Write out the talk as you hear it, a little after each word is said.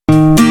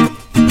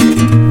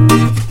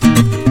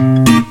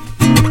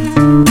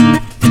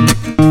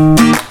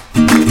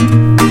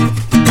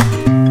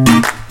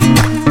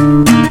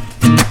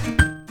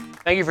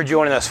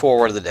Bless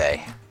Forward of the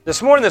Day.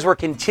 This morning, as we're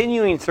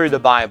continuing through the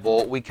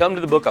Bible, we come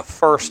to the book of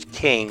 1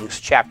 Kings,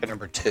 chapter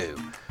number 2.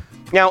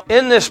 Now,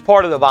 in this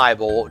part of the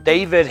Bible,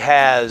 David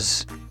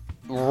has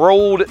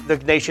ruled the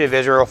nation of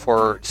Israel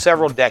for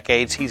several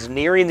decades. He's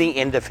nearing the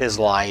end of his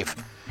life,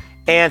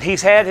 and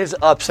he's had his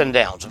ups and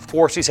downs. Of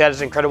course, he's had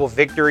his incredible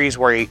victories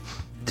where he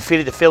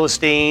defeated the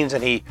Philistines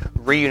and he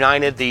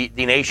reunited the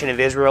nation of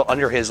Israel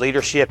under his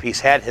leadership. He's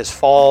had his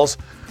falls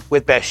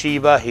with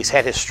Bathsheba. He's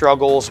had his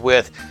struggles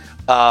with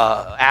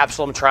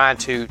Absalom trying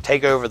to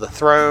take over the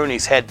throne.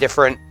 He's had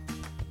different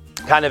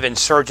kind of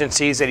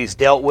insurgencies that he's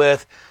dealt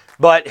with.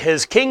 But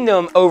his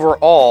kingdom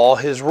overall,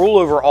 his rule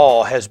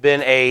overall, has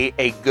been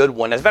a good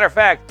one. As a matter of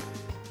fact,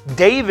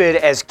 David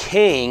as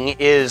king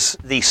is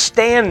the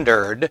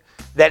standard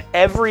that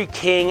every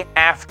king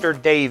after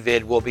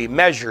David will be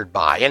measured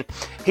by. And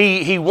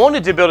he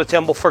wanted to build a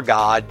temple for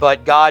God,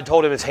 but God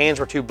told him his hands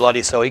were too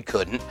bloody, so he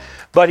couldn't.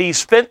 But he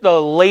spent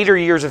the later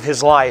years of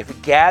his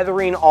life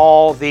gathering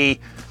all the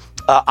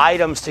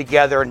items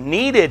together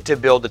needed to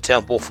build the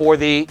temple for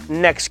the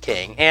next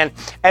king. And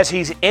as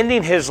he's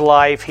ending his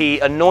life, he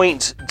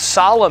anoints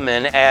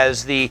Solomon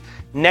as the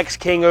next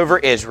king over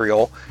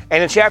Israel.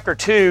 And in chapter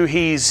 2,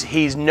 he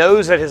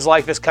knows that his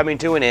life is coming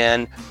to an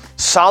end.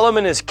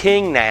 Solomon is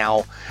king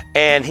now,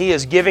 and he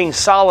is giving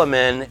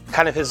Solomon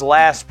kind of his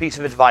last piece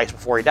of advice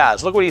before he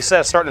dies. Look what he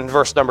says starting in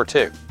verse number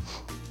 2.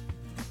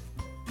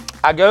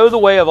 I go the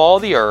way of all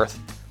the earth.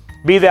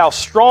 Be thou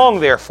strong,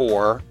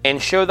 therefore,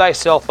 and show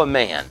thyself a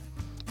man,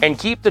 and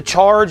keep the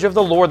charge of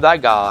the Lord thy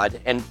God,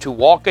 and to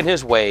walk in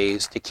his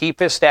ways, to keep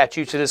his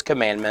statutes and his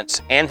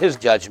commandments, and his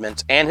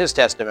judgments, and his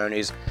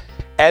testimonies,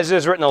 as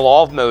is written in the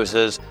law of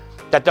Moses,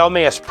 that thou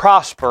mayest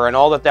prosper in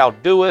all that thou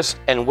doest,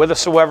 and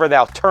whithersoever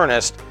thou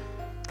turnest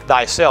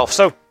thyself.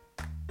 So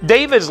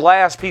David's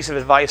last piece of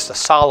advice to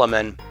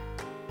Solomon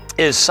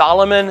is,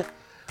 Solomon,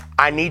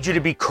 I need you to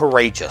be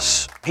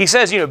courageous. He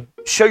says,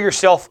 show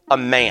yourself a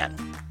man.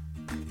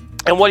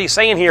 And what he's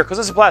saying here, because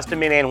this applies to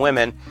men and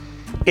women,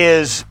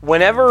 is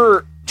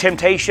whenever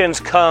temptations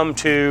come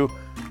to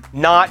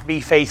not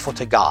be faithful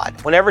to God,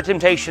 whenever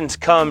temptations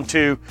come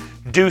to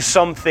do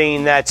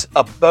something that's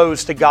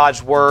opposed to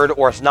God's word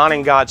or it's not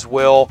in God's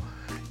will,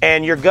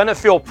 and you're going to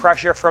feel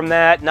pressure from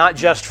that, not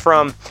just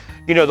from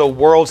the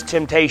world's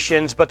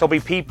temptations, but there'll be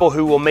people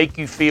who will make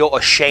you feel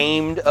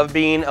ashamed of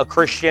being a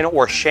Christian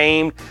or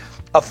ashamed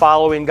of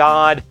following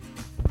God.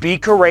 Be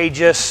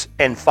courageous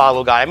and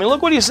follow God. I mean,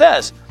 look what he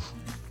says.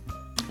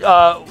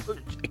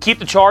 Keep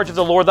the charge of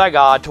the Lord thy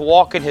God, to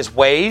walk in his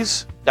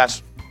ways.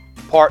 That's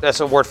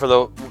a word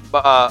for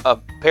a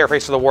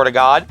paraphrase for the word of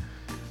God.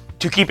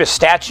 To keep his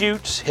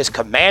statutes, his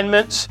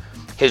commandments,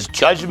 his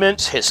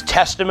judgments, his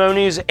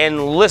testimonies,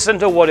 and listen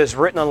to what is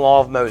written in the law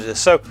of Moses.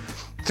 So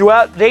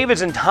throughout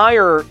David's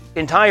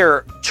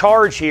entire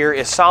charge here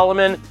is,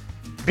 Solomon,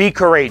 be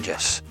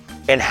courageous.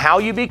 And how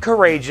you be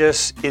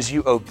courageous is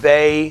you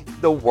obey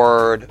the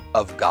word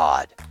of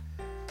God.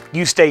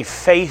 You stay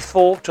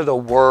faithful to the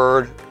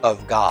word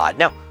of God.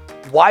 Now,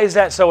 why is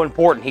that so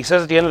important? He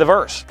says at the end of the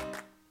verse,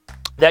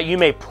 that you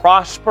may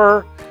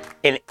prosper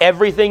in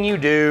everything you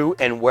do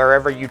and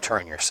wherever you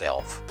turn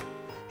yourself.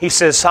 He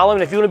says,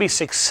 Solomon, if you want to be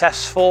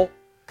successful,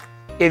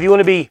 if you want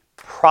to be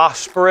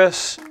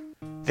prosperous,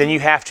 then you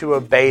have to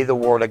obey the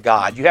word of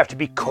God. You have to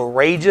be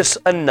courageous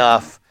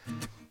enough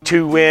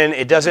to, when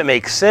it doesn't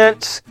make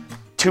sense,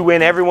 to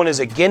when everyone is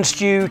against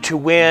you, to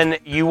when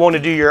you want to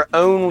do your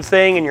own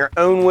thing in your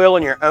own will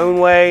in your own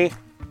way,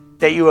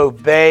 that you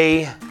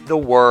obey the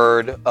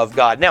word of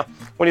God. Now,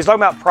 when he's talking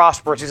about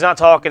prosperous, he's not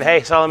talking,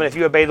 hey, Solomon, if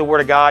you obey the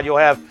word of God, you'll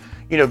have,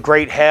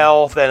 great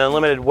health and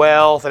unlimited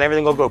wealth and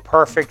everything will go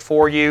perfect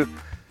for you.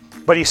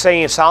 But he's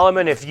saying,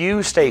 Solomon, if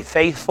you stay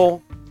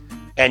faithful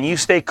and you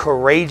stay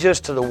courageous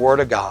to the word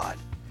of God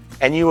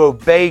and you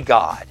obey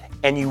God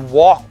and you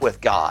walk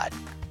with God,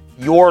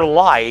 your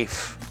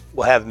life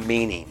will have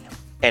meaning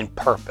and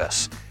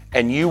purpose,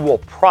 and you will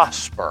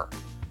prosper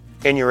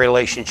in your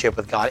relationship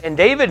with God. And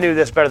David knew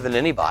this better than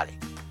anybody.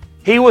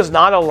 He was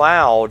not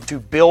allowed to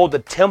build the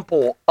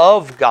temple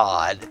of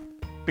God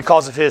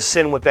because of his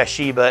sin with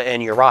Bathsheba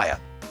and Uriah.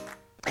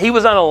 He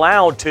was not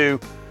allowed to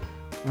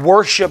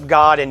worship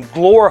God and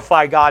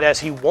glorify God as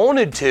he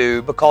wanted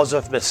to because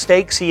of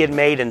mistakes he had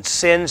made and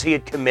sins he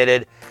had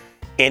committed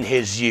in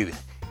his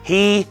youth.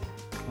 He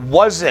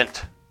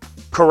wasn't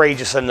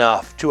courageous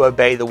enough to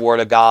obey the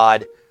word of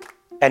God,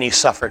 and he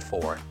suffered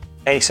for it.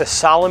 And he says,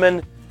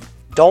 Solomon,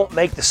 don't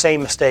make the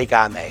same mistake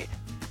I made.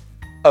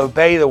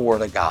 Obey the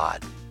word of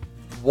God.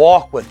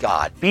 Walk with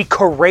God. Be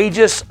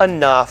courageous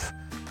enough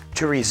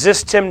to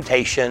resist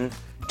temptation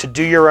to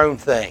do your own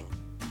thing,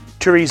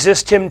 to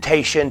resist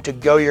temptation to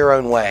go your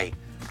own way.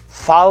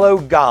 Follow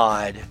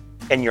God,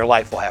 and your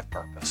life will have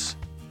purpose.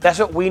 That's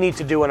what we need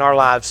to do in our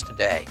lives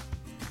today.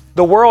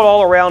 The world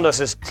all around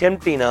us is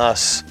tempting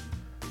us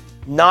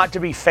not to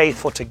be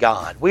faithful to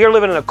God. We are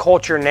living in a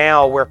culture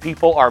now where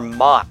people are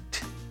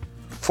mocked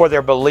for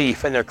their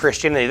belief and their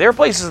Christianity. There are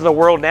places in the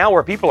world now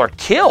where people are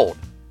killed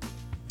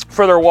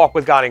for their walk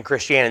with God in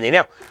Christianity.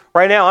 Now,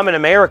 right now I'm in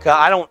America.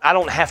 I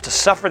don't have to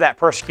suffer that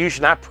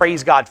persecution. I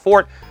praise God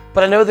for it.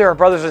 But I know there are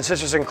brothers and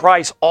sisters in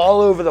Christ all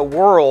over the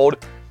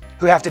world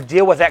who have to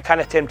deal with that kind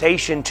of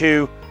temptation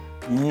to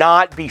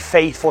not be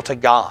faithful to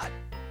God,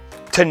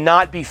 to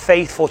not be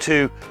faithful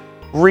to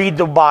read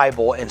the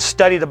Bible and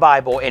study the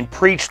Bible and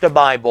preach the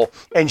Bible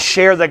and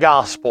share the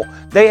gospel.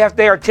 They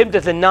are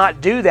tempted to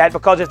not do that,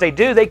 because if they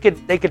do, they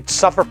could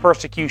suffer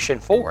persecution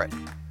for it.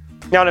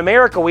 Now in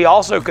America, we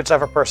also could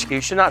suffer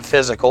persecution, not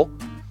physical,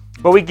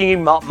 but we can be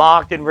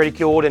mocked and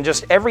ridiculed, and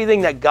just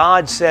everything that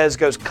God says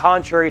goes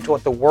contrary to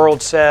what the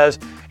world says.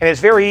 And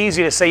it's very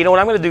easy to say, you know what,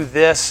 I'm going to do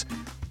this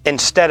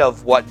instead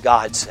of what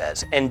God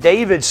says. And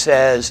David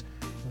says,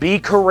 be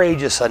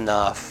courageous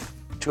enough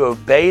to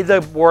obey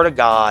the word of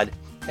God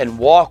and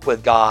walk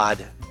with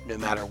God no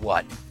matter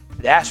what.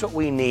 That's what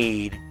we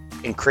need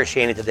in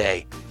Christianity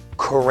today.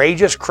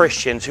 Courageous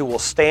Christians who will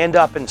stand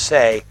up and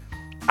say,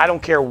 I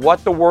don't care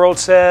what the world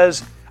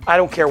says. I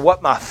don't care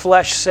what my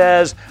flesh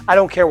says. I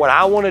don't care what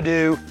I want to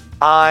do.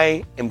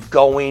 I am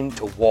going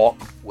to walk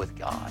with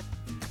God.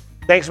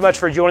 Thanks so much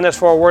for joining us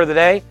for our Word of the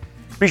Day.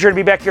 Be sure to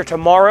be back here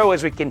tomorrow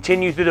as we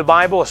continue through the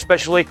Bible,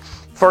 especially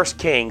 1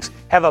 Kings.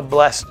 Have a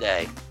blessed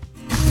day.